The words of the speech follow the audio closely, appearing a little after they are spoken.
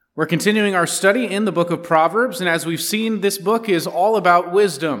We're continuing our study in the book of Proverbs, and as we've seen, this book is all about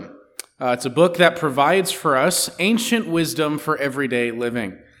wisdom. It's a book that provides for us ancient wisdom for everyday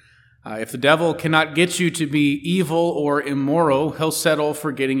living. If the devil cannot get you to be evil or immoral, he'll settle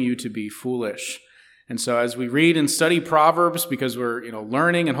for getting you to be foolish. And so as we read and study Proverbs, because we're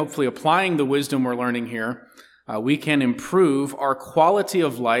learning and hopefully applying the wisdom we're learning here, we can improve our quality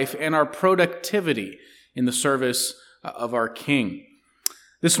of life and our productivity in the service of our King.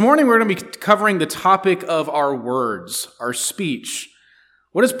 This morning, we're going to be covering the topic of our words, our speech.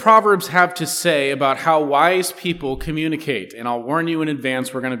 What does Proverbs have to say about how wise people communicate? And I'll warn you in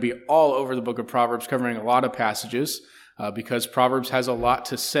advance, we're going to be all over the book of Proverbs, covering a lot of passages, because Proverbs has a lot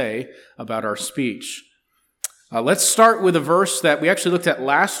to say about our speech. Let's start with a verse that we actually looked at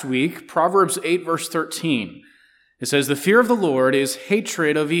last week, Proverbs 8, verse 13. It says, "The fear of the Lord is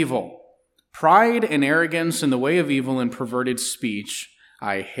hatred of evil. Pride and arrogance in the way of evil and perverted speech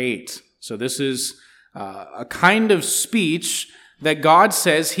I hate." So this is a kind of speech that God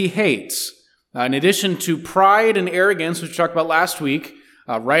says he hates. In addition to pride and arrogance, which we talked about last week,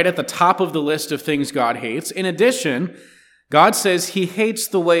 right at the top of the list of things God hates. In addition, God says he hates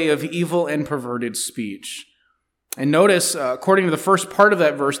the way of evil and perverted speech. And notice, according to the first part of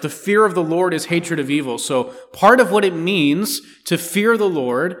that verse, the fear of the Lord is hatred of evil. So part of what it means to fear the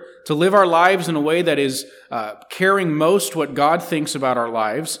Lord, to live our lives in a way that is caring most what God thinks about our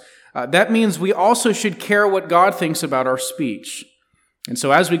lives, that means we also should care what God thinks about our speech. And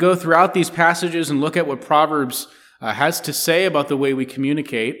so as we go throughout these passages and look at what Proverbs has to say about the way we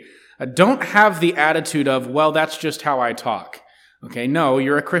communicate, don't have the attitude of, well, that's just how I talk. Okay, no,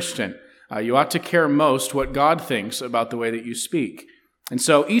 you're a Christian. You ought to care most what God thinks about the way that you speak. And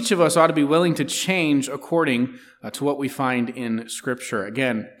so each of us ought to be willing to change according to what we find in Scripture.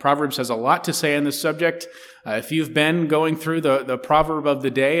 Again, Proverbs has a lot to say on this subject. If you've been going through the proverb of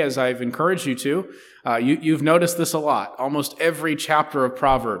the day, as I've encouraged you to, you've noticed this a lot. Almost every chapter of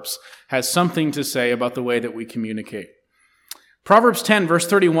Proverbs has something to say about the way that we communicate. Proverbs 10, verse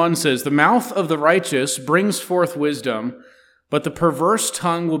 31 says, "The mouth of the righteous brings forth wisdom, but the perverse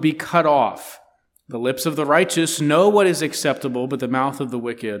tongue will be cut off. The lips of the righteous know what is acceptable, but the mouth of the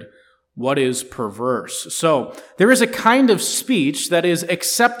wicked, what is perverse." So there is a kind of speech that is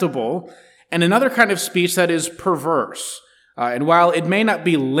acceptable and another kind of speech that is perverse. And while it may not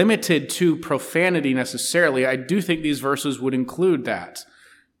be limited to profanity necessarily, I do think these verses would include that.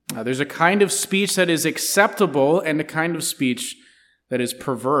 There's a kind of speech that is acceptable and a kind of speech that is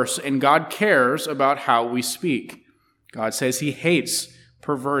perverse, and God cares about how we speak. God says he hates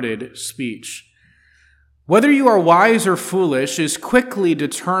perverted speech. Whether you are wise or foolish is quickly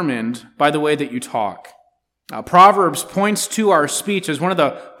determined by the way that you talk. Proverbs points to our speech as one of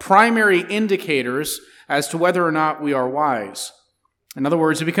the primary indicators as to whether or not we are wise. In other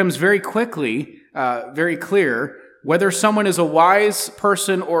words, it becomes very quickly very clear whether someone is a wise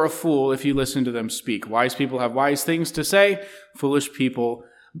person or a fool if you listen to them speak. Wise people have wise things to say. Foolish people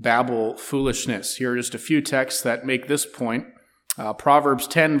babble foolishness. Here are just a few texts that make this point. Proverbs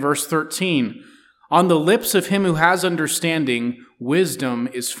 10, verse 13. "On the lips of him who has understanding, wisdom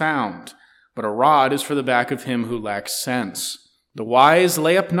is found, but a rod is for the back of him who lacks sense. The wise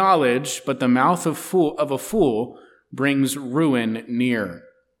lay up knowledge, but the mouth of a fool brings ruin near."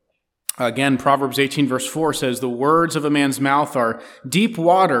 Again, Proverbs 18, verse 4 says, "The words of a man's mouth are deep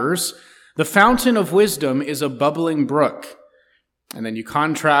waters. The fountain of wisdom is a bubbling brook." And then you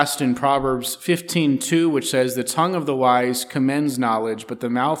contrast in Proverbs 15:2, which says, "The tongue of the wise commends knowledge, but the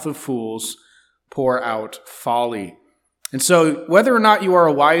mouth of fools pour out folly." And so whether or not you are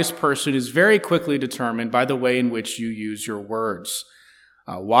a wise person is very quickly determined by the way in which you use your words.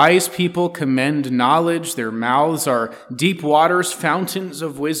 Wise people commend knowledge. Their mouths are deep waters, fountains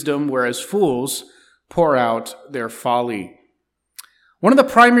of wisdom, whereas fools pour out their folly. One of the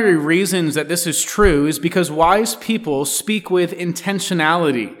primary reasons that this is true is because wise people speak with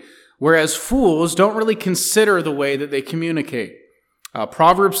intentionality, whereas fools don't really consider the way that they communicate.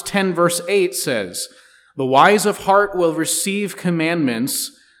 Proverbs 10, verse 8 says, "The wise of heart will receive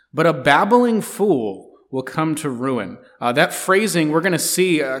commandments, but a babbling fool will come to ruin." That phrasing we're going to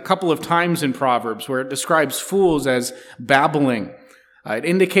see a couple of times in Proverbs where it describes fools as babbling. It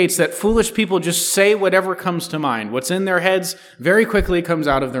indicates that foolish people just say whatever comes to mind. What's in their heads very quickly comes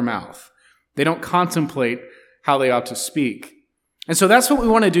out of their mouth. They don't contemplate how they ought to speak. And so that's what we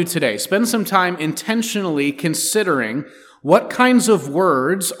want to do today. Spend some time intentionally considering what kinds of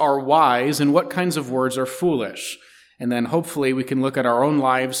words are wise and what kinds of words are foolish. And then hopefully we can look at our own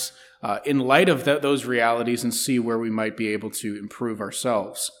lives in light of those realities and see where we might be able to improve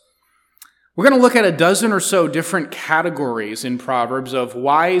ourselves. We're going to look at a dozen or so different categories in Proverbs of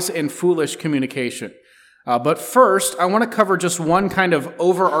wise and foolish communication. But first, I want to cover just one kind of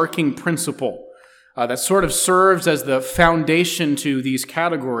overarching principle that sort of serves as the foundation to these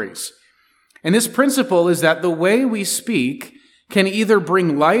categories. And this principle is that the way we speak can either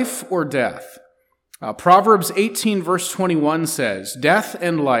bring life or death. Proverbs 18 verse 21 says, "Death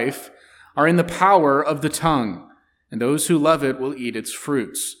and life are in the power of the tongue, and those who love it will eat its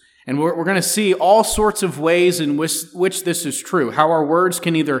fruits." And we're going to see all sorts of ways in which this is true, how our words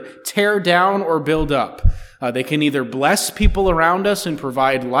can either tear down or build up. They can either bless people around us and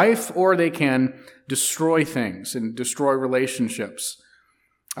provide life, or they can destroy things and destroy relationships.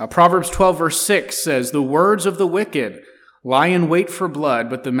 Proverbs 12 verse 6 says, "The words of the wicked lie in wait for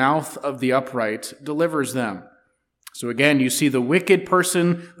blood, but the mouth of the upright delivers them." So again, you see the wicked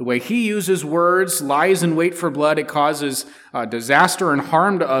person, the way he uses words, lies in wait for blood. It causes disaster and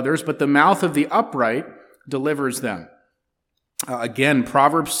harm to others, but the mouth of the upright delivers them. Again,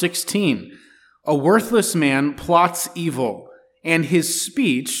 Proverbs 16, "A worthless man plots evil, and his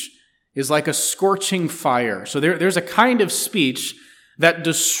speech is like a scorching fire." So there's a kind of speech that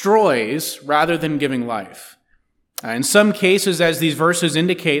destroys rather than giving life. In some cases, as these verses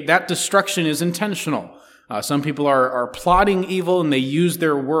indicate, that destruction is intentional. Some people are plotting evil and they use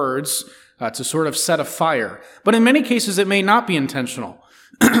their words to sort of set a fire. But in many cases, it may not be intentional.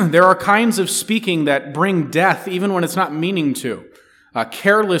 There are kinds of speaking that bring death even when it's not meaning to.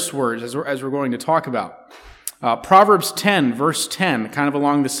 Careless words, as we're going to talk about. Proverbs 10, verse 10, kind of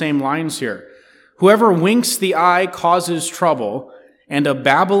along the same lines here. "Whoever winks the eye causes trouble, and a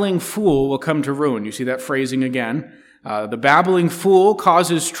babbling fool will come to ruin." You see that phrasing again. The babbling fool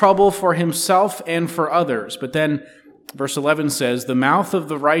causes trouble for himself and for others. But then verse 11 says, "The mouth of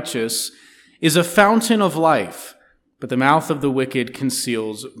the righteous is a fountain of life, but the mouth of the wicked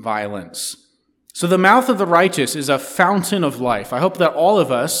conceals violence." So the mouth of the righteous is a fountain of life. I hope that all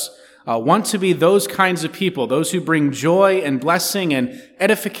of us want to be those kinds of people, those who bring joy and blessing and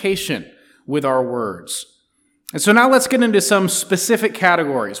edification with our words. And so now let's get into some specific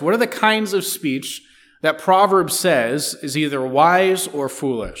categories. What are the kinds of speech that Proverbs says is either wise or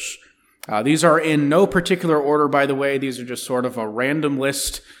foolish? These are in no particular order, by the way. These are just sort of a random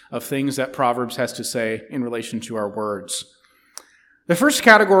list of things that Proverbs has to say in relation to our words. The first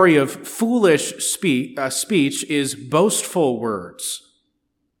category of foolish speech is boastful words.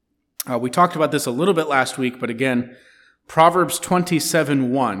 We talked about this a little bit last week, but again, Proverbs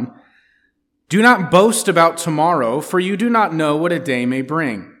 27:1. "Do not boast about tomorrow, for you do not know what a day may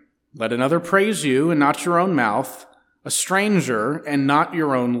bring. Let another praise you, and not your own mouth, a stranger, and not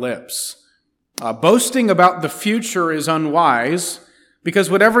your own lips." Boasting about the future is unwise, because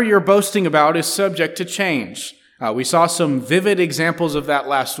whatever you're boasting about is subject to change. We saw some vivid examples of that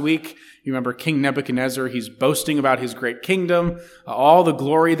last week. You remember King Nebuchadnezzar, he's boasting about his great kingdom, all the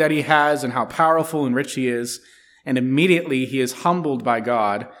glory that he has, and how powerful and rich he is, and immediately he is humbled by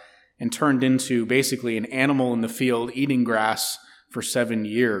God and turned into basically an animal in the field eating grass for 7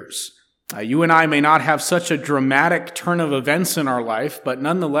 years. You and I may not have such a dramatic turn of events in our life, but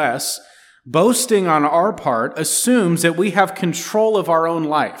nonetheless, boasting on our part assumes that we have control of our own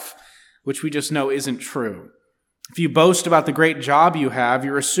life, which we just know isn't true. If you boast about the great job you have,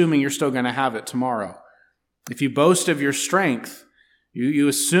 you're assuming you're still going to have it tomorrow. If you boast of your strength, you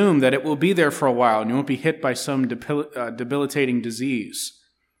assume that it will be there for a while and you won't be hit by some debilitating disease.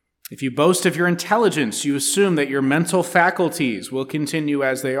 If you boast of your intelligence, you assume that your mental faculties will continue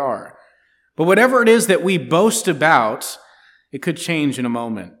as they are. But whatever it is that we boast about, it could change in a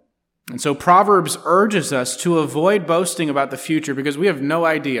moment. And so Proverbs urges us to avoid boasting about the future because we have no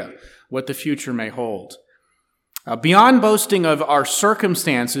idea what the future may hold. Beyond boasting of our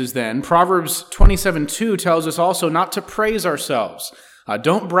circumstances, then, Proverbs 27:2 tells us also not to praise ourselves.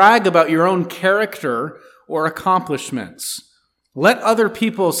 Don't brag about your own character or accomplishments. Let other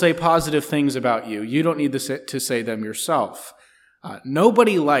people say positive things about you. You don't need to say them yourself.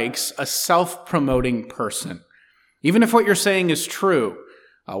 Nobody likes a self-promoting person. Even if what you're saying is true,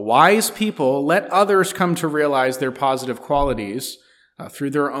 wise people let others come to realize their positive qualities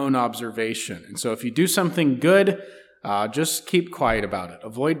through their own observation. And so if you do something good, just keep quiet about it.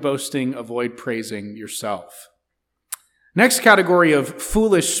 Avoid boasting, avoid praising yourself. Next category of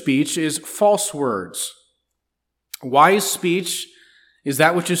foolish speech is false words. Wise speech is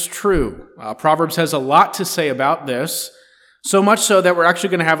that which is true. Proverbs has a lot to say about this, so much so that we're actually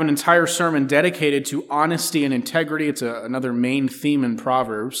going to have an entire sermon dedicated to honesty and integrity. It's another main theme in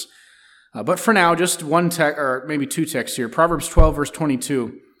Proverbs. But for now, just one text, or maybe two texts here. Proverbs 12, verse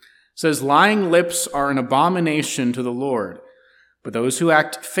 22 says, "Lying lips are an abomination to the Lord, but those who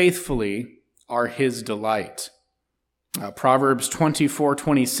act faithfully are his delight. Proverbs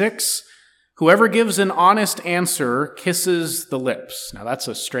 24:26, whoever gives an honest answer kisses the lips. Now that's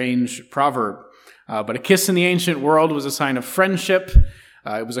a strange proverb, but a kiss in the ancient world was a sign of friendship.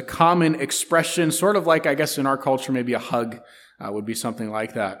 It was a common expression, sort of like, I guess in our culture, maybe a hug would be something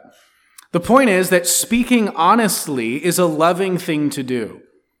like that. The point is that speaking honestly is a loving thing to do.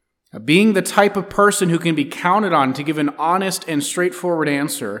 Being the type of person who can be counted on to give an honest and straightforward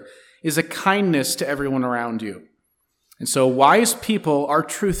answer is a kindness to everyone around you. And so wise people are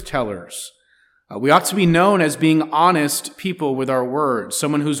truth tellers. We ought to be known as being honest people with our words,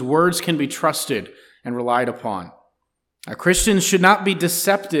 someone whose words can be trusted and relied upon. Christians should not be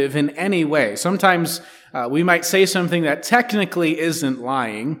deceptive in any way. Sometimes we might say something that technically isn't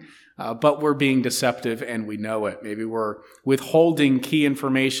lying, but we're being deceptive and we know it. Maybe we're withholding key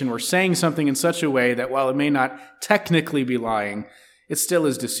information. We're saying something in such a way that while it may not technically be lying, it still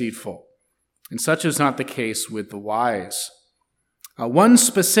is deceitful. And such is not the case with the wise. One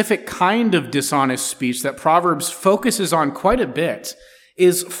specific kind of dishonest speech that Proverbs focuses on quite a bit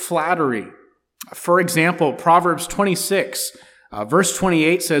is flattery. For example, Proverbs 26, verse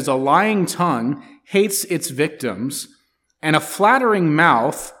 28 says, a lying tongue hates its victims, and a flattering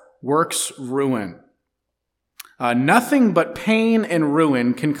mouth works ruin. Nothing but pain and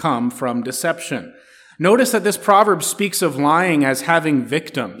ruin can come from deception. Notice that this proverb speaks of lying as having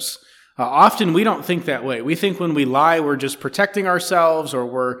victims. Often we don't think that way. We think when we lie, we're just protecting ourselves or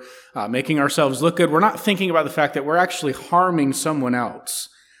we're making ourselves look good. We're not thinking about the fact that we're actually harming someone else.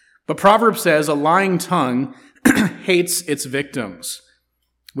 But Proverbs says a lying tongue hates its victims.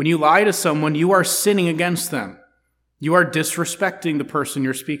 When you lie to someone, you are sinning against them. You are disrespecting the person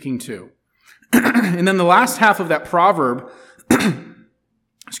you're speaking to. And then the last half of that proverb,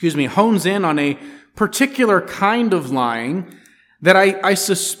 hones in on a particular kind of lying that I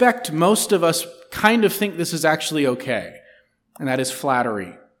suspect most of us kind of think this is actually okay, and that is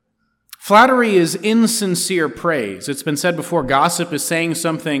flattery. Flattery is insincere praise. It's been said before, gossip is saying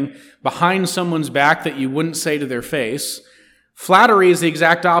something behind someone's back that you wouldn't say to their face. Flattery is the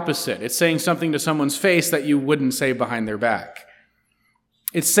exact opposite. It's saying something to someone's face that you wouldn't say behind their back.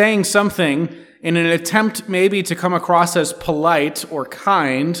 It's saying something in an attempt maybe to come across as polite or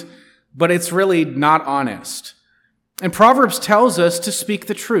kind, but it's really not honest. And Proverbs tells us to speak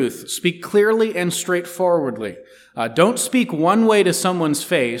the truth, speak clearly and straightforwardly. Don't speak one way to someone's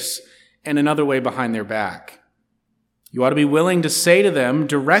face and another way behind their back. You ought to be willing to say to them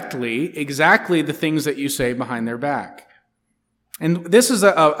directly exactly the things that you say behind their back. And this is,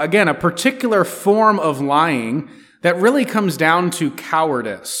 again, a particular form of lying that really comes down to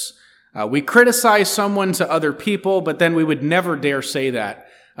cowardice. We criticize someone to other people, but then we would never dare say that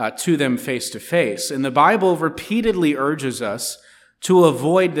to them face to face. And the Bible repeatedly urges us to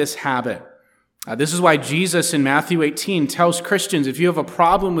avoid this habit. This is why Jesus in Matthew 18 tells Christians, if you have a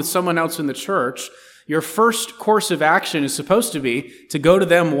problem with someone else in the church, your first course of action is supposed to be to go to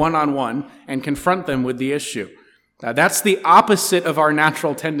them one-on-one and confront them with the issue. That's the opposite of our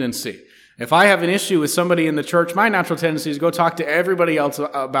natural tendency. If I have an issue with somebody in the church, my natural tendency is to go talk to everybody else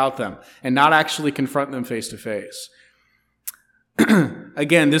about them and not actually confront them face to face.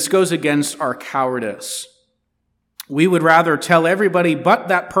 Again, this goes against our cowardice. We would rather tell everybody but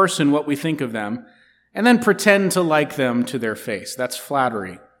that person what we think of them and then pretend to like them to their face. That's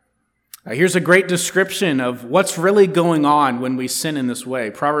flattery. Here's a great description of what's really going on when we sin in this way.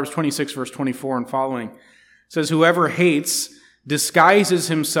 Proverbs 26, verse 24 and following says, whoever hates disguises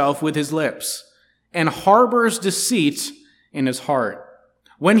himself with his lips and harbors deceit in his heart.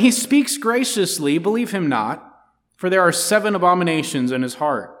 When he speaks graciously, believe him not, for there are 7 abominations in his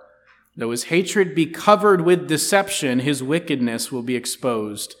heart. Though his hatred be covered with deception, his wickedness will be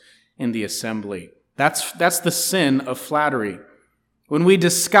exposed in the assembly. That's the sin of flattery. When we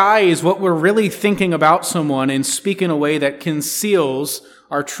disguise what we're really thinking about someone and speak in a way that conceals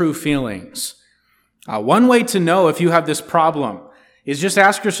our true feelings. One way to know if you have this problem is just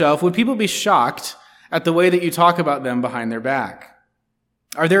ask yourself, would people be shocked at the way that you talk about them behind their back?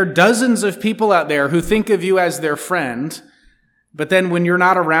 Are there dozens of people out there who think of you as their friend, but then when you're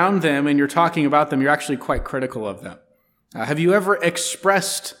not around them and you're talking about them, you're actually quite critical of them? Have you ever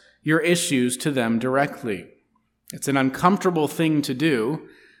expressed your issues to them directly? It's an uncomfortable thing to do,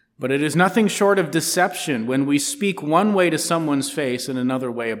 but it is nothing short of deception when we speak one way to someone's face and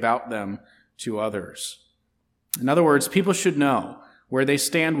another way about them to others. In other words, people should know where they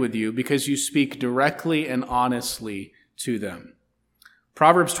stand with you because you speak directly and honestly to them.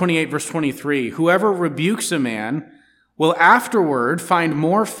 Proverbs 28, verse 23, whoever rebukes a man will afterward find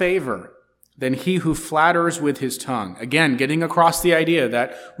more favor, than he who flatters with his tongue. Again, getting across the idea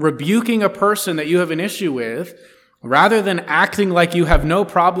that rebuking a person that you have an issue with, rather than acting like you have no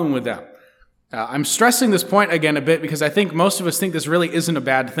problem with them. I'm stressing this point again a bit because I think most of us think this really isn't a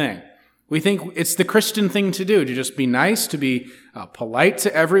bad thing. We think it's the Christian thing to do, to just be nice, to be polite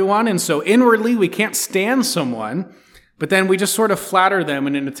to everyone. And so inwardly we can't stand someone, but then we just sort of flatter them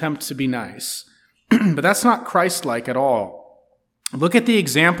in an attempt to be nice. But that's not Christ-like at all. Look at the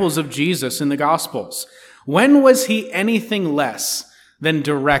examples of Jesus in the Gospels. When was he anything less than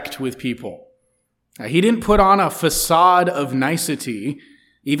direct with people? He didn't put on a facade of nicety.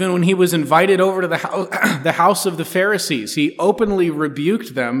 Even when he was invited over to the house of the Pharisees, he openly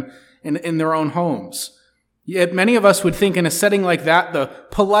rebuked them in their own homes. Yet many of us would think in a setting like that, the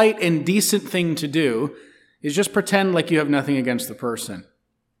polite and decent thing to do is just pretend like you have nothing against the person.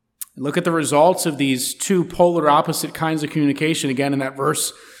 Look at the results of these two polar opposite kinds of communication again in that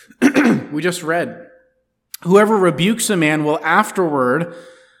verse we just read. Whoever rebukes a man will afterward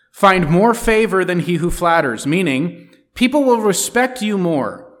find more favor than he who flatters, meaning people will respect you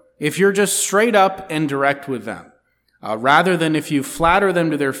more if you're just straight up and direct with them. Rather than if you flatter them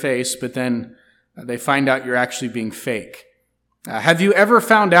to their face, but then they find out you're actually being fake. Have you ever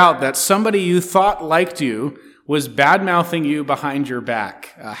found out that somebody you thought liked you was bad-mouthing you behind your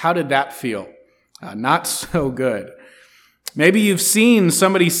back? How did that feel? Not so good. Maybe you've seen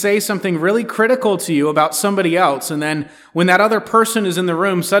somebody say something really critical to you about somebody else, and then when that other person is in the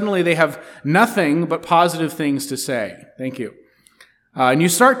room, suddenly they have nothing but positive things to say. Thank you. And you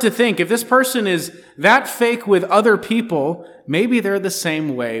start to think, if this person is that fake with other people, maybe they're the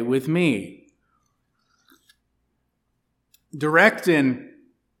same way with me. Direct and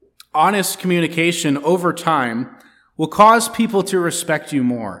honest communication over time will cause people to respect you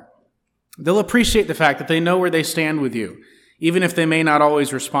more. They'll appreciate the fact that they know where they stand with you, even if they may not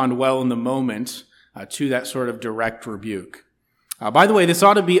always respond well in the moment to that sort of direct rebuke. By the way, this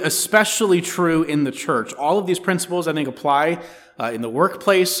ought to be especially true in the church. All of these principles, I think, apply in the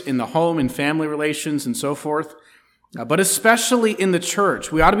workplace, in the home, in family relations, and so forth. But especially in the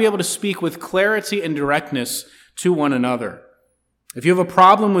church, we ought to be able to speak with clarity and directness to one another. If you have a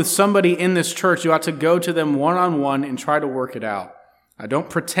problem with somebody in this church, you ought to go to them one-on-one and try to work it out. Don't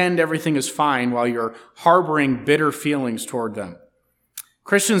pretend everything is fine while you're harboring bitter feelings toward them.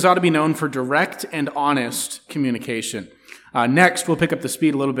 Christians ought to be known for direct and honest communication. Next, we'll pick up the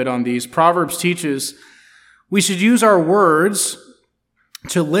speed a little bit on these. Proverbs teaches we should use our words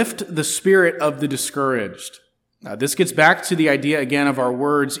to lift the spirit of the discouraged. This gets back to the idea again of our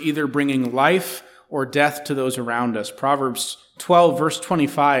words either bringing life or death to those around us. Proverbs 12, verse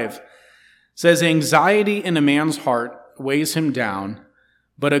 25 says, anxiety in a man's heart weighs him down,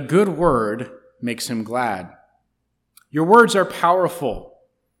 but a good word makes him glad. Your words are powerful.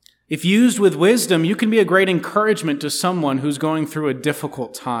 If used with wisdom, you can be a great encouragement to someone who's going through a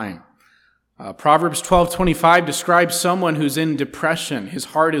difficult time. Proverbs 12:25 describes someone who's in depression. His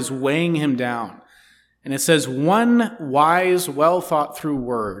heart is weighing him down. And it says, one wise, well-thought-through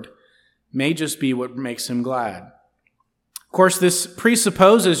word may just be what makes him glad. Of course, this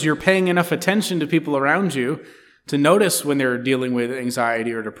presupposes you're paying enough attention to people around you to notice when they're dealing with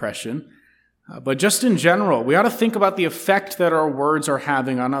anxiety or depression. But just in general, we ought to think about the effect that our words are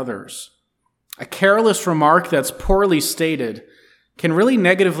having on others. A careless remark that's poorly stated can really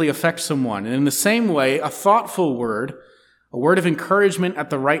negatively affect someone. And in the same way, a thoughtful word, a word of encouragement at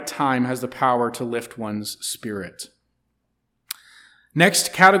the right time, has the power to lift one's spirit.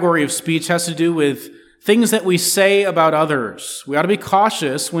 Next category of speech has to do with things that we say about others. We ought to be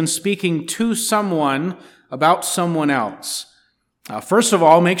cautious when speaking to someone about someone else. First of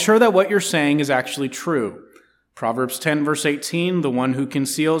all, make sure that what you're saying is actually true. Proverbs 10, verse 18, the one who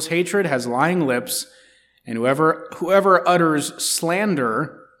conceals hatred has lying lips, and whoever utters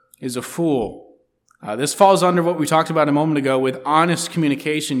slander is a fool. This falls under what we talked about a moment ago with honest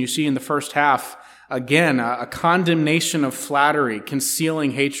communication. You see in the first half, again, a condemnation of flattery,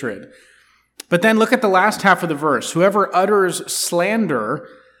 concealing hatred. But then look at the last half of the verse. Whoever utters slander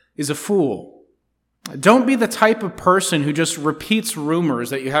is a fool. Don't be the type of person who just repeats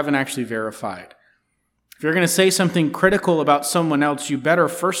rumors that you haven't actually verified. If you're going to say something critical about someone else, you better,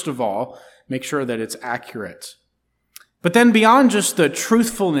 first of all, make sure that it's accurate. But then beyond just the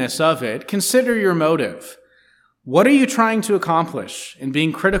truthfulness of it, consider your motive. What are you trying to accomplish in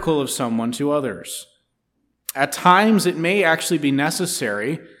being critical of someone to others? At times, it may actually be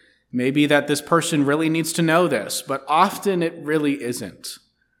necessary, maybe that this person really needs to know this, but often it really isn't.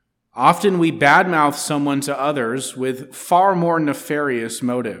 Often we badmouth someone to others with far more nefarious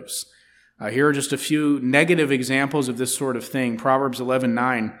motives. Here are just a few negative examples of this sort of thing. Proverbs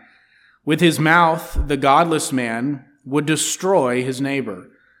 11:9. With his mouth, the godless man would destroy his neighbor,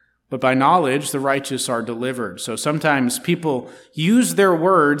 but by knowledge, the righteous are delivered. So sometimes people use their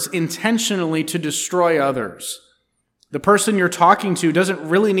words intentionally to destroy others. The person you're talking to doesn't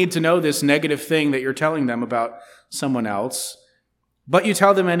really need to know this negative thing that you're telling them about someone else, but you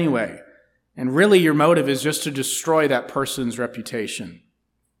tell them anyway. And really your motive is just to destroy that person's reputation.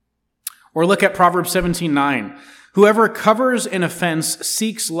 Or look at Proverbs 17:9. Whoever covers an offense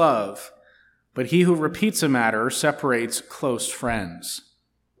seeks love, but he who repeats a matter separates close friends.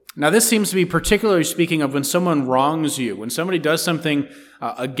 Now, this seems to be particularly speaking of when someone wrongs you, when somebody does something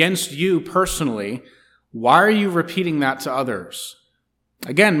against you personally. Why are you repeating that to others?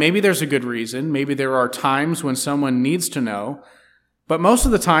 Again, maybe there's a good reason. Maybe there are times when someone needs to know. But most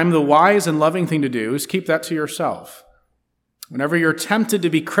of the time, the wise and loving thing to do is keep that to yourself. Whenever you're tempted to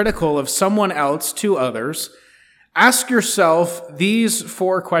be critical of someone else to others, ask yourself these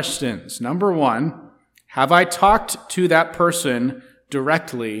 4 questions. Number 1, have I talked to that person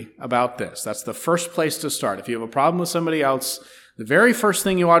directly about this? That's the first place to start. If you have a problem with somebody else, the very first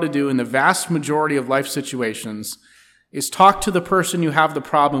thing you ought to do in the vast majority of life situations is talk to the person you have the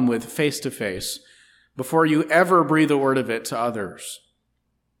problem with face to face before you ever breathe a word of it to others.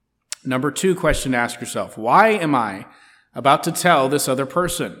 Number 2 question to ask yourself, why am I about to tell this other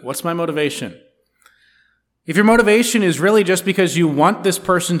person? What's my motivation? If your motivation is really just because you want this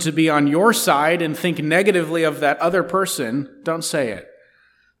person to be on your side and think negatively of that other person, don't say it.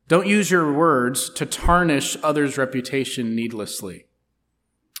 Don't use your words to tarnish others' reputation needlessly.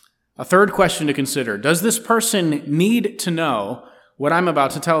 A third question to consider, does this person need to know what I'm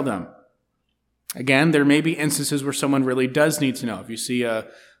about to tell them? Again, there may be instances where someone really does need to know. If you see a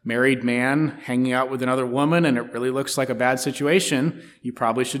married man hanging out with another woman and it really looks like a bad situation, you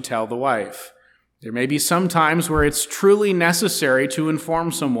probably should tell the wife. There may be some times where it's truly necessary to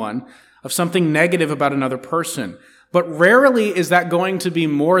inform someone of something negative about another person, but rarely is that going to be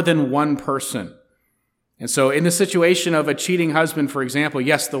more than one person. And so in the situation of a cheating husband, for example,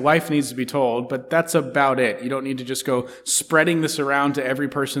 yes, the wife needs to be told, but that's about it. You don't need to just go spreading this around to every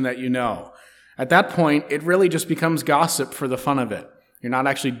person that you know. At that point, it really just becomes gossip for the fun of it. You're not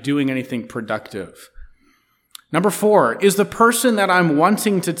actually doing anything productive. Number 4, is the person that I'm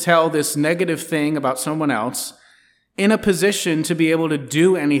wanting to tell this negative thing about someone else in a position to be able to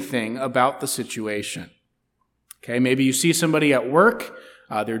do anything about the situation? Okay, maybe you see somebody at work,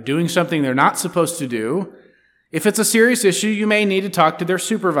 they're doing something they're not supposed to do. If it's a serious issue, you may need to talk to their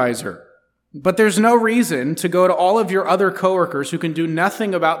supervisor. But there's no reason to go to all of your other coworkers who can do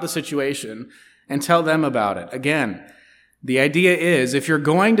nothing about the situation and tell them about it. Again, the idea is if you're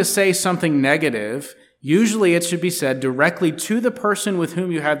going to say something negative, usually it should be said directly to the person with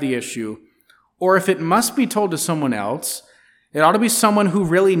whom you have the issue, or if it must be told to someone else, it ought to be someone who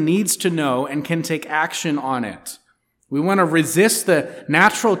really needs to know and can take action on it. We want to resist the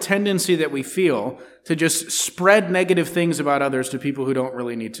natural tendency that we feel to just spread negative things about others to people who don't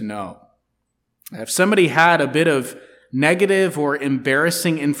really need to know. If somebody had a bit of negative or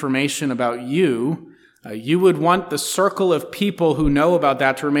embarrassing information about you, you would want the circle of people who know about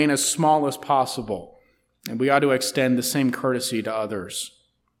that to remain as small as possible. And we ought to extend the same courtesy to others.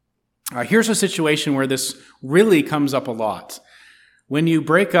 Here's a situation where this really comes up a lot. When you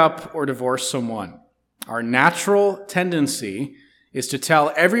break up or divorce someone, our natural tendency is to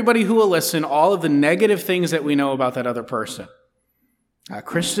tell everybody who will listen all of the negative things that we know about that other person.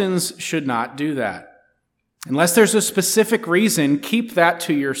 Christians should not do that. Unless there's a specific reason, keep that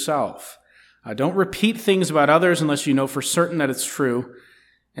to yourself. Don't repeat things about others unless you know for certain that it's true.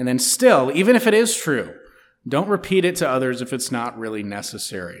 And then still, even if it is true, don't repeat it to others if it's not really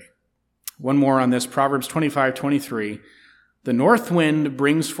necessary. One more on this, Proverbs 25:23. The north wind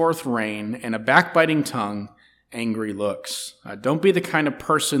brings forth rain, and a backbiting tongue, angry looks. Don't be the kind of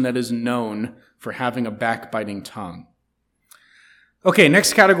person that is known for having a backbiting tongue. Okay,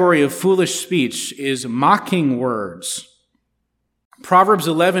 next category of foolish speech is mocking words. Proverbs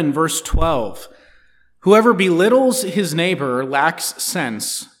 11, verse 12. Whoever belittles his neighbor lacks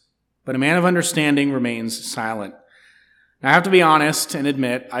sense, but a man of understanding remains silent. Now, I have to be honest and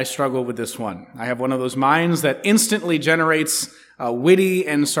admit, I struggle with this one. I have one of those minds that instantly generates witty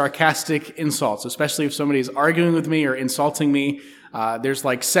and sarcastic insults, especially if somebody is arguing with me or insulting me. There's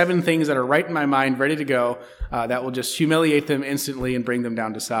like 7 things that are right in my mind, ready to go, that will just humiliate them instantly and bring them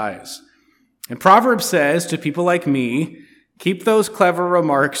down to size. And Proverbs says to people like me, keep those clever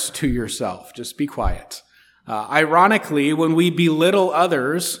remarks to yourself. Just be quiet. Ironically, when we belittle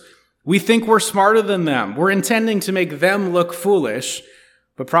others, we think we're smarter than them. We're intending to make them look foolish,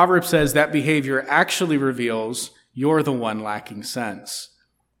 but Proverbs says that behavior actually reveals you're the one lacking sense.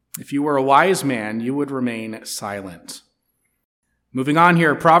 If you were a wise man, you would remain silent. Moving on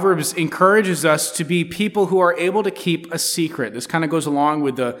here, Proverbs encourages us to be people who are able to keep a secret. This kind of goes along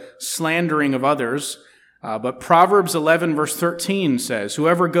with the slandering of others. But Proverbs 11 verse 13 says,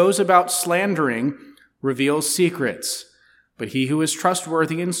 "Whoever goes about slandering reveals secrets, but he who is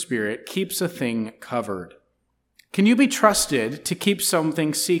trustworthy in spirit keeps a thing covered." Can you be trusted to keep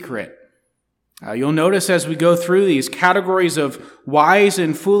something secret? You'll notice as we go through these categories of wise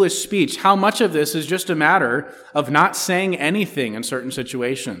and foolish speech, how much of this is just a matter of not saying anything in certain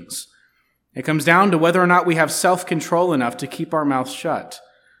situations. It comes down to whether or not we have self-control enough to keep our mouths shut,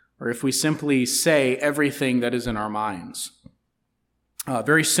 or if we simply say everything that is in our minds.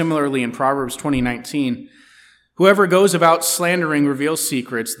 Very similarly in Proverbs 20:19, "Whoever goes about slandering reveals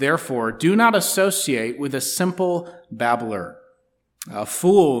secrets. Therefore, do not associate with a simple babbler. A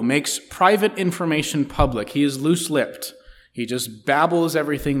fool makes private information public. He is loose-lipped. He just babbles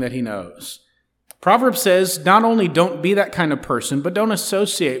everything that he knows." Proverbs says not only don't be that kind of person, but don't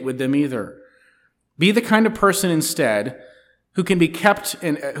associate with them either. Be the kind of person instead who can be kept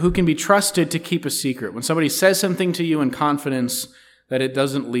and who can be trusted to keep a secret. When somebody says something to you in confidence, that it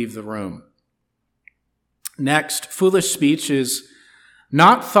doesn't leave the room. Next, foolish speech is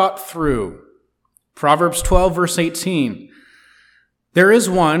not thought through. Proverbs 12 verse 18. "There is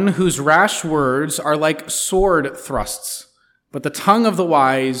one whose rash words are like sword thrusts, but the tongue of the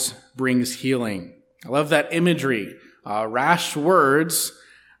wise brings healing." I love that imagery. Rash words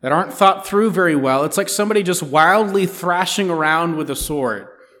that aren't thought through very well. It's like somebody just wildly thrashing around with a sword.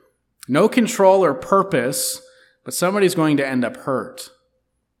 No control or purpose, but somebody's going to end up hurt.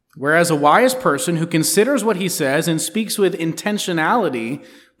 Whereas a wise person who considers what he says and speaks with intentionality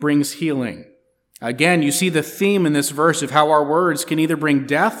brings healing. Again, you see the theme in this verse of how our words can either bring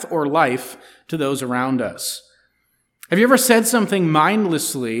death or life to those around us. Have you ever said something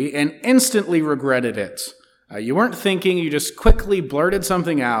mindlessly and instantly regretted it? You weren't thinking, you just quickly blurted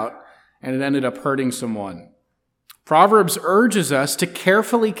something out, and it ended up hurting someone. Proverbs urges us to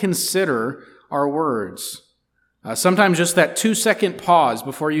carefully consider our words. Sometimes just that 2-second pause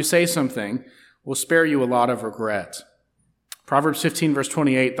before you say something will spare you a lot of regret. Proverbs 15 verse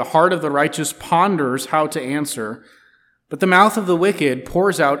 28, "The heart of the righteous ponders how to answer, but the mouth of the wicked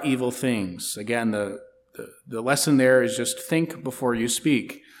pours out evil things." Again, the lesson there is just think before you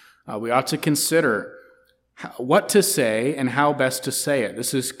speak. We ought to consider what to say and how best to say it.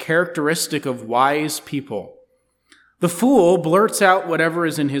 This is characteristic of wise people. The fool blurts out whatever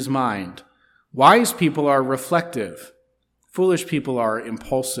is in his mind. Wise people are reflective. Foolish people are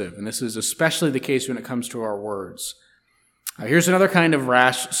impulsive, and this is especially the case when it comes to our words. Here's another kind of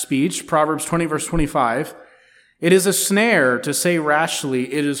rash speech, Proverbs 20 verse 25. "It is a snare to say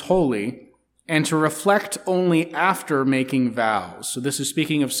rashly, 'It is holy,' and to reflect only after making vows." So this is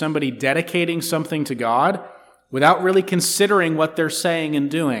speaking of somebody dedicating something to God without really considering what they're saying and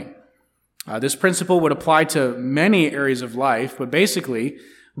doing. This principle would apply to many areas of life, but basically,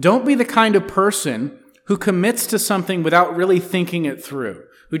 don't be the kind of person who commits to something without really thinking it through,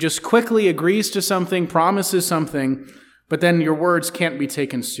 who just quickly agrees to something, promises something, but then your words can't be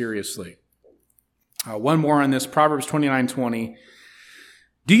taken seriously. One more on this, Proverbs 29:20.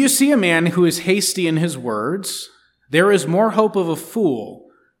 "Do you see a man who is hasty in his words? There is more hope of a fool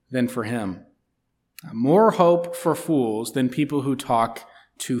than for him." More hope for fools than people who talk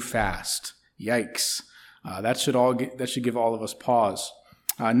too fast. Yikes. That should give all of us pause.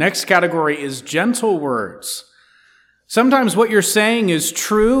 Next category is gentle words. Sometimes what you're saying is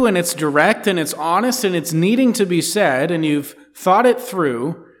true and it's direct and it's honest and it's needing to be said and you've thought it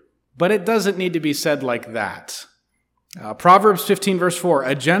through, but it doesn't need to be said like that. Proverbs 15 verse 4,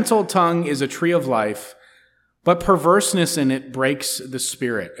 "A gentle tongue is a tree of life, but perverseness in it breaks the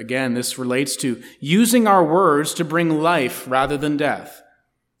spirit." Again, this relates to using our words to bring life rather than death.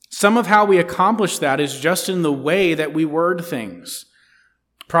 Some of how we accomplish that is just in the way that we word things.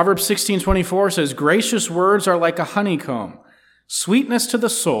 Proverbs 16:24 says, "Gracious words are like a honeycomb, sweetness to the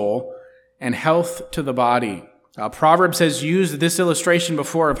soul and health to the body." Proverbs has used this illustration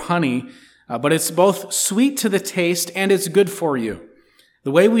before of honey, but it's both sweet to the taste and it's good for you.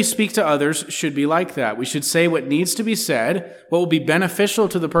 The way we speak to others should be like that. We should say what needs to be said, what will be beneficial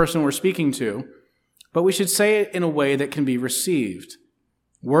to the person we're speaking to, but we should say it in a way that can be received.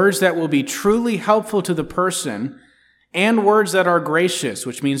 Words that will be truly helpful to the person, and words that are gracious,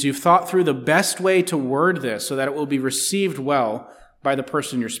 which means you've thought through the best way to word this so that it will be received well by the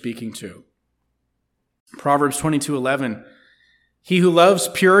person you're speaking to. Proverbs 22:11, "He who loves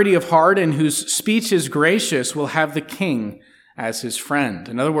purity of heart and whose speech is gracious will have the king as his friend."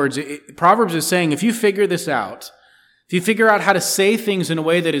 In other words, Proverbs is saying, if you figure this out, if you figure out how to say things in a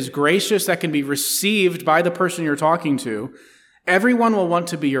way that is gracious, that can be received by the person you're talking to, everyone will want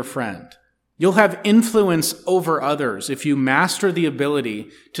to be your friend. You'll have influence over others if you master the ability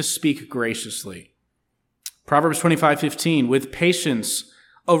to speak graciously. Proverbs 25:15, with patience,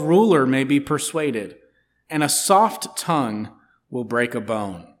 a ruler may be persuaded, and a soft tongue will break a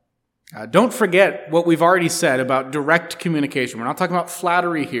bone. Don't forget what we've already said about direct communication. We're not talking about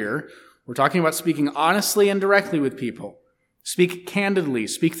flattery here. We're talking about speaking honestly and directly with people. Speak candidly,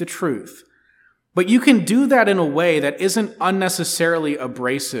 speak the truth. But you can do that in a way that isn't unnecessarily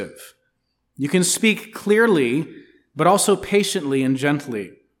abrasive. You can speak clearly, but also patiently and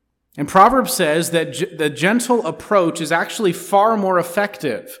gently. And Proverbs says that the gentle approach is actually far more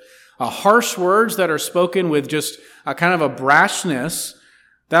effective. Harsh words that are spoken with just a kind of a brashness,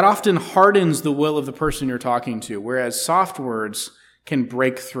 that often hardens the will of the person you're talking to, whereas soft words can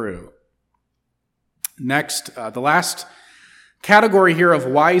break through. Next, the last category here of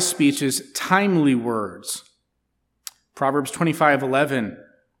wise speech is timely words. Proverbs 25:11,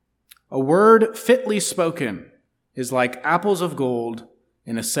 a word fitly spoken is like apples of gold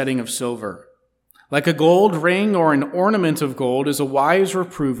in a setting of silver. Like a gold ring or an ornament of gold is a wise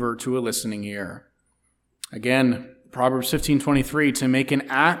reprover to a listening ear. Again, Proverbs 15:23, to make an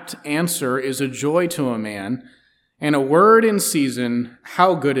apt answer is a joy to a man, and a word in season,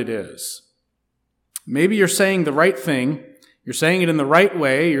 how good it is. Maybe you're saying the right thing, you're saying it in the right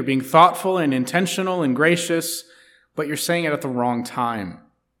way, you're being thoughtful and intentional and gracious, but you're saying it at the wrong time.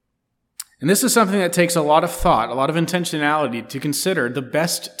 And this is something that takes a lot of thought, a lot of intentionality to consider the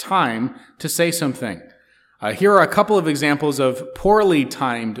best time to say something. Here are a couple of examples of poorly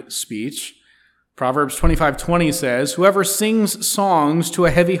timed speech. Proverbs 25:20 says, whoever sings songs to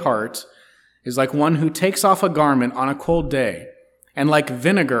a heavy heart is like one who takes off a garment on a cold day, and like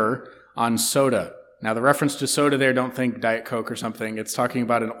vinegar on soda. Now, the reference to soda there, don't think Diet Coke or something. It's talking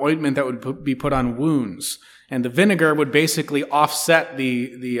about an ointment that would be put on wounds. And the vinegar would basically offset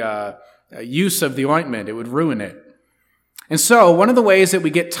the use of the ointment. It would ruin it. And so, one of the ways that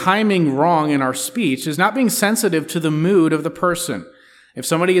we get timing wrong in our speech is not being sensitive to the mood of the person. If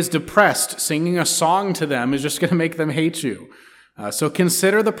somebody is depressed, singing a song to them is just going to make them hate you. So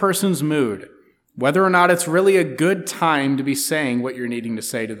consider the person's mood, whether or not it's really a good time to be saying what you're needing to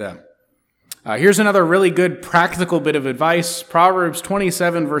say to them. Here's another really good practical bit of advice. Proverbs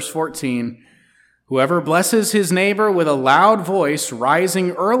 27, verse 14. Whoever blesses his neighbor with a loud voice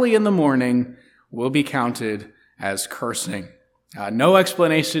rising early in the morning will be counted as cursing. No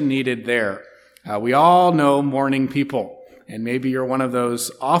explanation needed there. We all know morning people. And maybe you're one of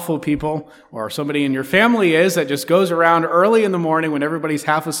those awful people, or somebody in your family is, that just goes around early in the morning when everybody's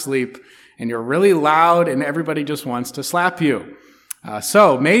half asleep, and you're really loud and everybody just wants to slap you.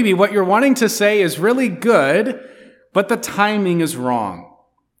 So maybe what you're wanting to say is really good, but the timing is wrong.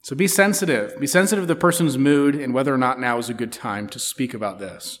 So be sensitive. Be sensitive to the person's mood and whether or not now is a good time to speak about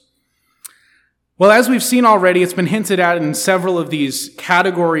this. Well, as we've seen already, it's been hinted at in several of these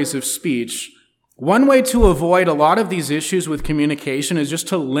categories of speech. One way to avoid a lot of these issues with communication is just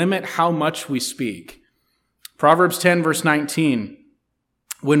to limit how much we speak. Proverbs 10, verse 19,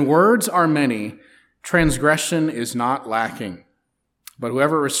 when words are many, transgression is not lacking, but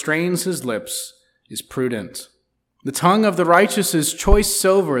whoever restrains his lips is prudent. The tongue of the righteous is choice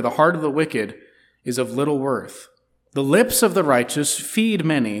silver, the heart of the wicked is of little worth. The lips of the righteous feed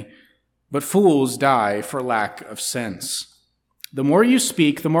many, but fools die for lack of sense. The more you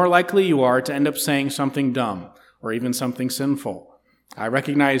speak, the more likely you are to end up saying something dumb or even something sinful. I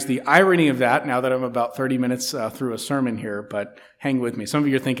recognize the irony of that now that I'm about 30 minutes through a sermon here, but hang with me. Some of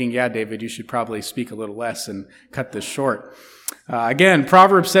you are thinking, yeah, David, you should probably speak a little less and cut this short. Again,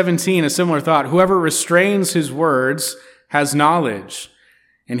 Proverbs 17, a similar thought. Whoever restrains his words has knowledge,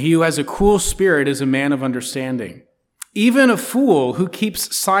 and he who has a cool spirit is a man of understanding. Even a fool who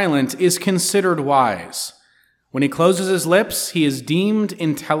keeps silent is considered wise. When he closes his lips, he is deemed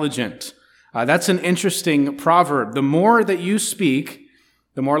intelligent. That's an interesting proverb. The more that you speak,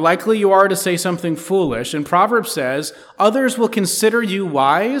 the more likely you are to say something foolish. And Proverbs says, others will consider you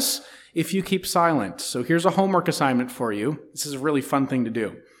wise if you keep silent. So here's a homework assignment for you. This is a really fun thing to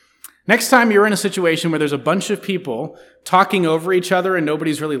do. Next time you're in a situation where there's a bunch of people talking over each other and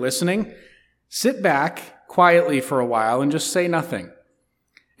nobody's really listening, sit back quietly for a while and just say nothing.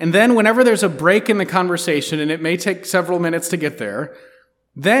 And then whenever there's a break in the conversation, and it may take several minutes to get there,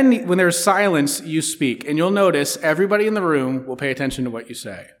 then when there's silence, you speak. And you'll notice everybody in the room will pay attention to what you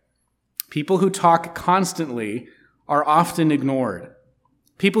say. People who talk constantly are often ignored.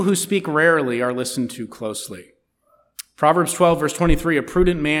 People who speak rarely are listened to closely. Proverbs 12, verse 23, a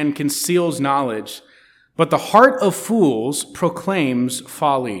prudent man conceals knowledge, But the heart of fools proclaims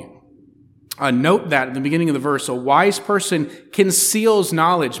folly. Note that at the beginning of the verse, a wise person conceals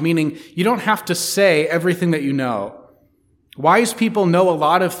knowledge, meaning you don't have to say everything that you know. Wise people know a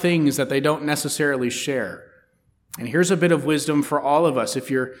lot of things that they don't necessarily share. And here's a bit of wisdom for all of us. If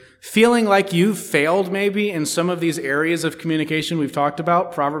you're feeling like you've failed maybe in some of these areas of communication we've talked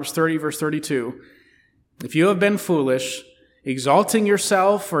about, Proverbs 30, verse 32, if you have been foolish, exalting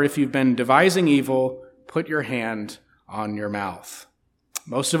yourself, or if you've been devising evil, put your hand on your mouth.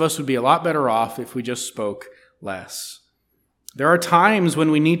 Most of us would be a lot better off if we just spoke less. There are times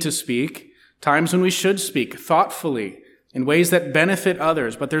when we need to speak, times when we should speak thoughtfully in ways that benefit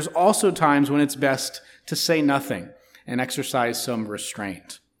others, but there's also times when it's best to say nothing and exercise some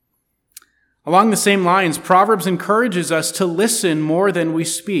restraint. Along the same lines, Proverbs encourages us to listen more than we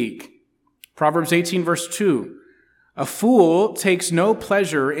speak. Proverbs 18, verse 2, a fool takes no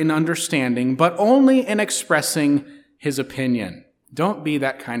pleasure in understanding, but only in expressing his opinion. Don't be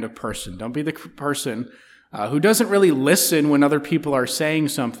that kind of person. Don't be the person who doesn't really listen when other people are saying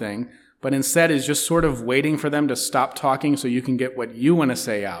something, but instead is just sort of waiting for them to stop talking so you can get what you want to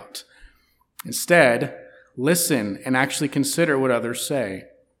say out. Instead, listen and actually consider what others say.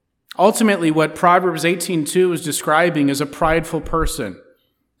 Ultimately, what Proverbs 18:2 is describing is a prideful person,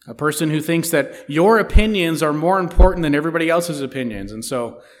 a person who thinks that your opinions are more important than everybody else's opinions, and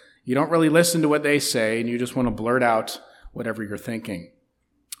so you don't really listen to what they say, and you just want to blurt out whatever you're thinking.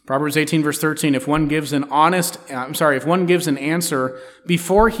 Proverbs 18, verse 13, if one gives an answer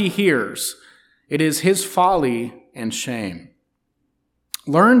before he hears, it is his folly and shame.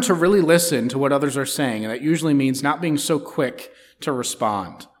 Learn to really listen to what others are saying, and that usually means not being so quick to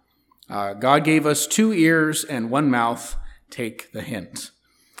respond. God gave us 2 ears and 1 mouth. Take the hint.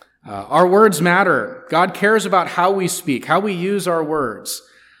 Our words matter. God cares about how we speak, how we use our words.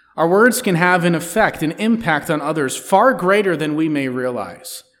 Our words can have an effect, an impact on others far greater than we may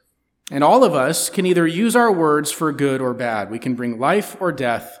realize. And all of us can either use our words for good or bad. We can bring life or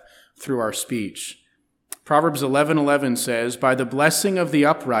death through our speech. Proverbs 11:11 says, by the blessing of the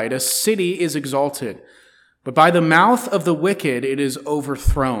upright, a city is exalted, but by the mouth of the wicked, it is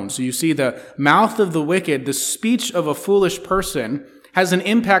overthrown. So you see, the mouth of the wicked, the speech of a foolish person, has an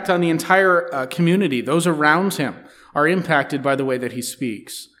impact on the entire community. Those around him are impacted by the way that he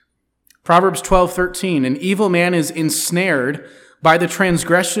speaks. Proverbs 12:13, an evil man is ensnared by the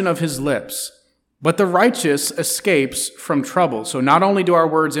transgression of his lips, but the righteous escapes from trouble. So not only do our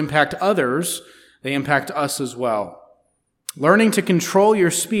words impact others, they impact us as well. Learning to control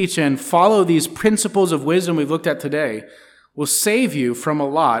your speech and follow these principles of wisdom we've looked at today will save you from a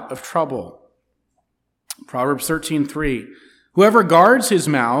lot of trouble. Proverbs 13:3, whoever guards his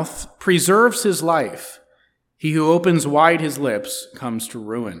mouth preserves his life. He who opens wide his lips comes to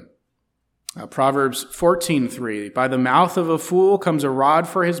ruin. Proverbs 14:3, by the mouth of a fool comes a rod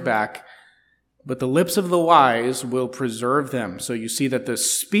for his back, but the lips of the wise will preserve them. So you see that the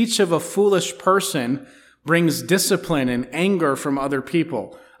speech of a foolish person brings discipline and anger from other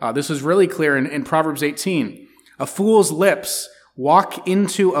people. This is really clear in Proverbs 18. A fool's lips walk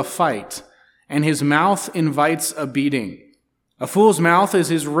into a fight, and his mouth invites a beating. A fool's mouth is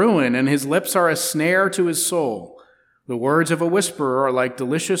his ruin, and his lips are a snare to his soul. The words of a whisperer are like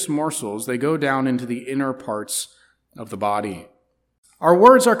delicious morsels. They go down into the inner parts of the body. Our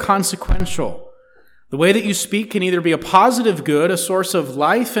words are consequential. The way that you speak can either be a positive good, a source of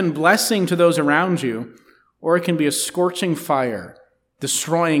life and blessing to those around you, or it can be a scorching fire,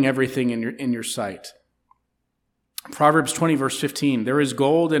 destroying everything in your sight. Proverbs 20, verse 15, there is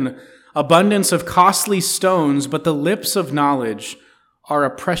gold and abundance of costly stones, but the lips of knowledge are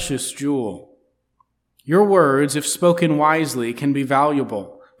a precious jewel. Your words, if spoken wisely, can be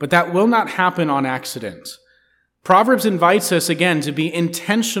valuable, but that will not happen on accident. Proverbs invites us again to be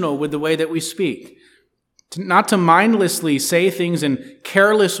intentional with the way that we speak, not to mindlessly say things in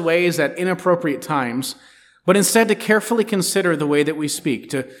careless ways at inappropriate times, but instead to carefully consider the way that we speak,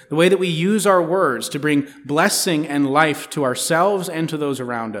 to the way that we use our words to bring blessing and life to ourselves and to those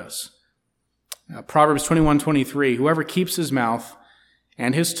around us. Proverbs 21:23, whoever keeps his mouth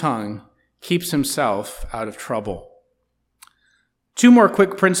and his tongue keeps himself out of trouble. 2 more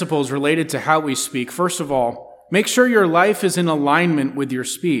quick principles related to how we speak. First of all, make sure your life is in alignment with your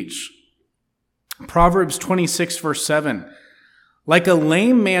speech. Proverbs 26, verse 7, like a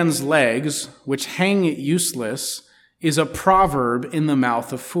lame man's legs, which hang useless, is a proverb in the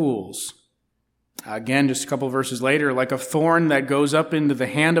mouth of fools. Again, just a couple verses later, like a thorn that goes up into the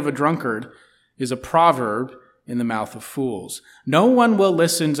hand of a drunkard is a proverb in the mouth of fools. No one will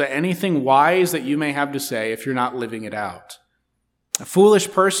listen to anything wise that you may have to say if you're not living it out. A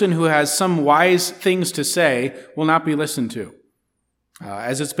foolish person who has some wise things to say will not be listened to.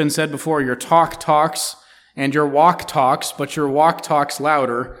 As it's been said before, your talk talks and your walk talks, but your walk talks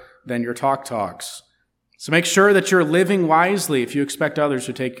louder than your talk talks. So make sure that you're living wisely if you expect others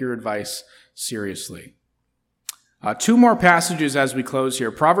to take your advice seriously. Two more passages as we close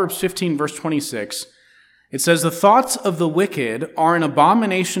here. Proverbs 15, verse 26. It says, "The thoughts of the wicked are an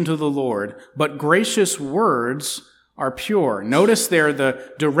abomination to the Lord, but gracious words are pure." Notice there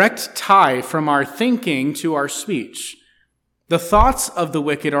the direct tie from our thinking to our speech. The thoughts of the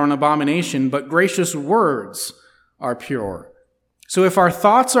wicked are an abomination, but gracious words are pure. So if our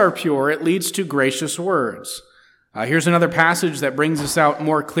thoughts are pure, it leads to gracious words. Here's another passage that brings this out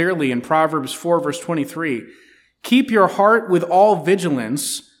more clearly in Proverbs 4, verse 23. "Keep your heart with all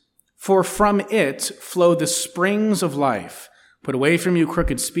vigilance, for from it flow the springs of life. Put away from you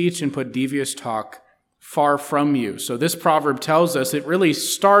crooked speech and put devious talk far from you." So this proverb tells us it really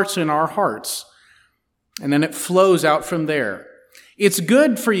starts in our hearts, and then it flows out from there. It's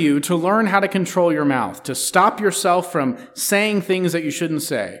good for you to learn how to control your mouth, to stop yourself from saying things that you shouldn't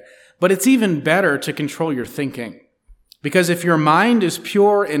say. But it's even better to control your thinking, because if your mind is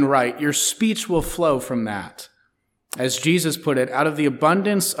pure and right, your speech will flow from that. As Jesus put it, out of the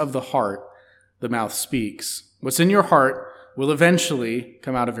abundance of the heart, the mouth speaks. What's in your heart will eventually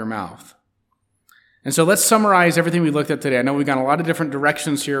come out of your mouth. And so let's summarize everything we looked at today. I know we've got a lot of different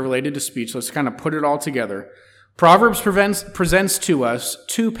directions here related to speech. Let's kind of put it all together. Proverbs presents to us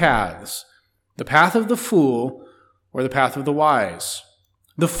two paths, the path of the fool or the path of the wise.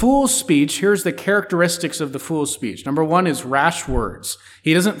 The fool's speech, here's the characteristics of the fool's speech. Number one is rash words.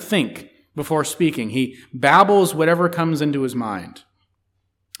 He doesn't think before speaking. He babbles whatever comes into his mind.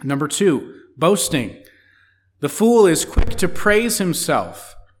 Number two, boasting. The fool is quick to praise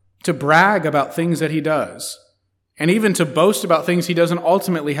himself, to brag about things that he does, and even to boast about things he doesn't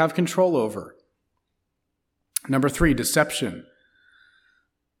ultimately have control over. Number three, deception.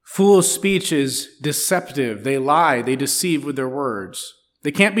 Fool's speech is deceptive. They lie, they deceive with their words.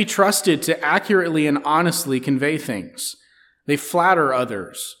 They can't be trusted to accurately and honestly convey things. They flatter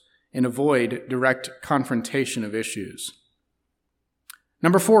others and avoid direct confrontation of issues.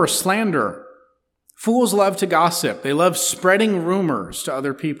 Number four, slander. Fools love to gossip. They love spreading rumors to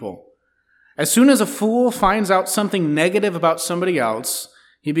other people. As soon as a fool finds out something negative about somebody else,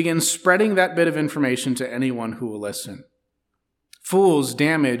 he begins spreading that bit of information to anyone who will listen. Fools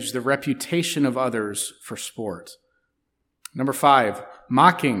damage the reputation of others for sport. Number five,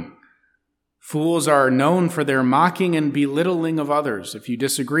 mocking. Fools are known for their mocking and belittling of others. If you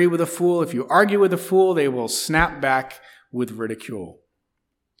disagree with a fool, if you argue with a fool, they will snap back with ridicule.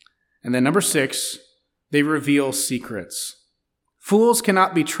 And then number six, they reveal secrets. Fools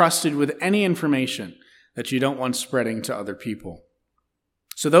cannot be trusted with any information that you don't want spreading to other people.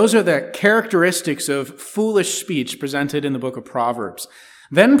 So those are the characteristics of foolish speech presented in the book of Proverbs.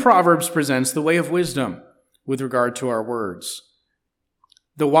 Then Proverbs presents the way of wisdom with regard to our words.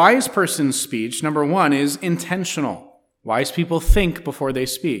 The wise person's speech, number one, is intentional. Wise people think before they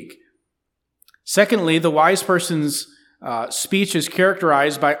speak. Secondly, the wise person's speech is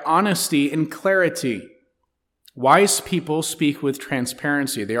characterized by honesty and clarity. Wise people speak with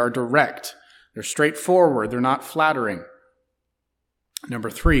transparency. They are direct. They're straightforward. They're not flattering.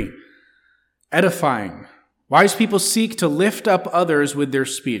 Number three, edifying. Wise people seek to lift up others with their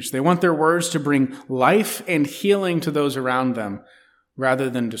speech. They want their words to bring life and healing to those around them rather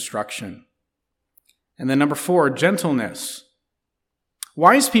than destruction. And then number four, gentleness.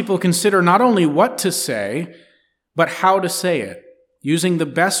 Wise people consider not only what to say, but how to say it, using the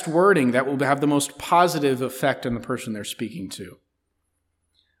best wording that will have the most positive effect on the person they're speaking to.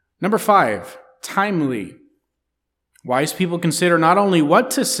 Number five, timely. Wise people consider not only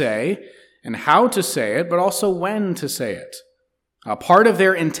what to say and how to say it, but also when to say it. A part of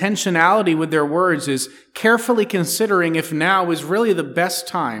their intentionality with their words is carefully considering if now is really the best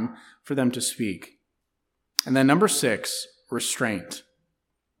time for them to speak. And then number six, restraint.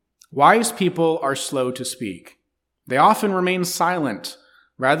 Wise people are slow to speak. They often remain silent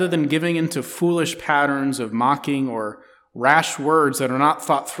rather than giving into foolish patterns of mocking or rash words that are not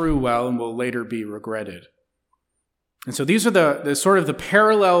thought through well and will later be regretted. And so these are the sort of the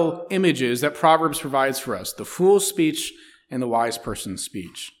parallel images that Proverbs provides for us, the fool's speech and the wise person's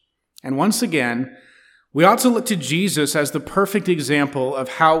speech. And once again, we ought to look to Jesus as the perfect example of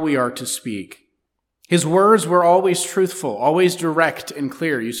how we are to speak. His words were always truthful, always direct and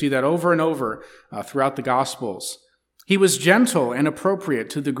clear. You see that over and over throughout the Gospels. He was gentle and appropriate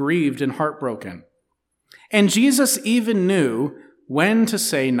to the grieved and heartbroken. And Jesus even knew when to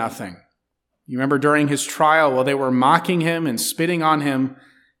say nothing. You remember during his trial, while they were mocking him and spitting on him,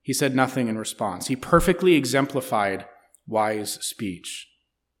 he said nothing in response. He perfectly exemplified wise speech.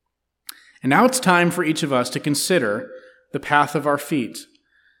 And now it's time for each of us to consider the path of our feet.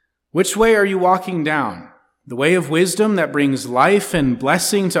 Which way are you walking down? The way of wisdom that brings life and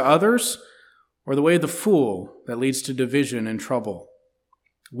blessing to others, or the way of the fool that leads to division and trouble?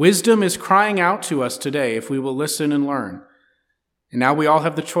 Wisdom is crying out to us today if we will listen and learn. And now we all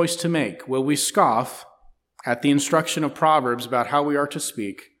have the choice to make. Will we scoff at the instruction of Proverbs about how we are to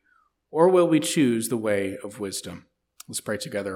speak, or will we choose the way of wisdom? Let's pray together.